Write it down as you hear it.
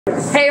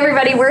Hey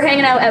everybody, we're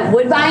hanging out at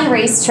Woodbine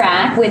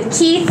Racetrack with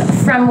Keith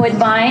from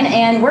Woodbine,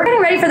 and we're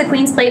getting ready for the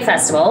Queen's Plate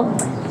Festival.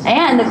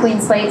 And the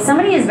Queen's Plate,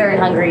 somebody is very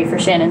hungry for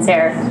Shannon's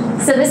hair.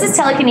 So this is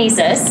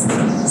Telekinesis.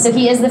 So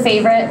he is the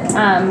favorite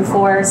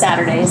for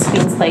Saturday's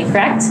Queen's Plate,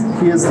 correct?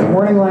 He is the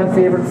morning line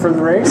favorite for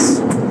the race.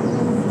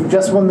 He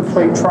just won the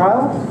plate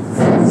trial.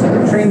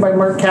 He's trained by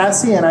Mark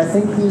Cassie, and I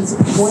think he's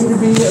going to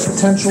be a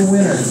potential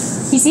winner.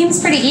 He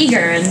seems pretty eager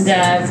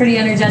and pretty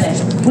energetic.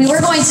 We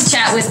were going to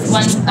chat with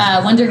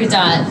Wonder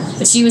Gadot,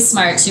 but she was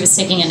smart. She was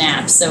taking a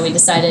nap, so we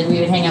decided we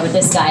would hang out with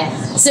this guy.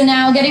 So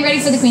now, getting ready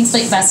for the Queen's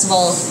Plate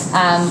Festival,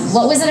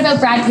 what was it about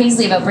Brad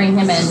Paisley, about bringing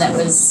him in, that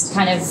was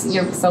kind of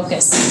your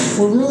focus?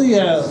 We're really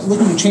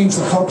looking to change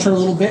the culture a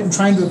little bit and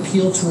trying to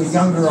appeal to a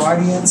younger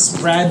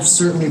audience. Brad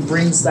certainly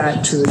brings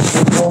that to the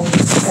table.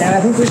 And I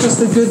think there's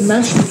just a good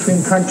mesh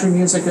between country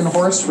music and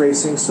horse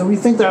racing. So we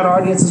think that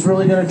audience is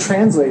really going to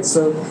translate.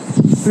 So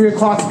 3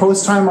 o'clock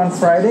post time on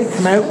Friday,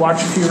 come out,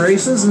 watch a few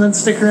races, and then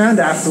stick around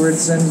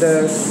afterwards and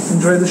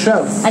enjoy the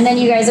show. And then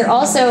you guys are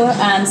also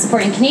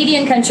supporting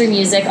Canadian country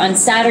music on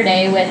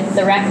Saturday with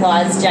the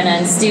Reklaws. Jenna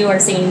and Stu are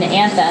singing the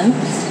anthem,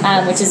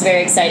 which is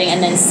very exciting.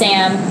 And then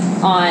Sam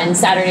on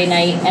Saturday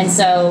night. And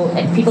so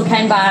people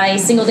can buy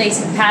single day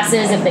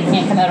passes if they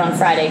can't come out on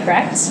Friday,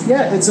 correct?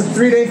 Yeah, it's a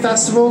 3-day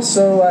festival.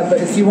 So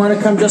but if you want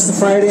to come just the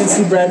Friday and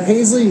see Brad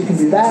Paisley, you can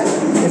do that.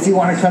 If you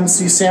want to come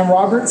see Sam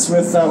Roberts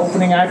with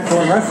opening act for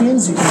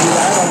Ruffians, you can do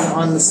that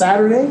on the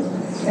Saturday.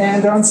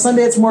 And on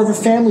Sunday, it's more of a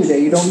family day.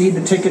 You don't need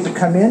the ticket to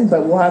come in,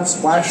 but we'll have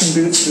splashing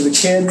boots for the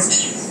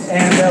kids.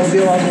 And there'll be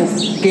a lot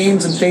of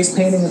games and face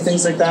painting and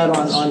things like that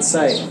on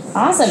site.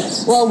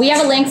 Awesome. Well, we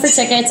have a link for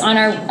tickets on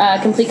our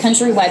Complete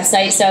Country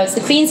website. So it's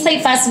the Queen's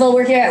Plate Festival.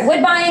 We're here at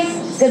Woodbine.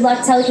 Good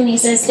luck,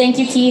 Telekinesis. Thank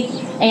you, Keith.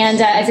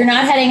 And if you're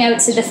not heading out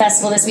to the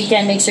festival this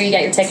weekend, make sure you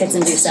get your tickets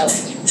and do so.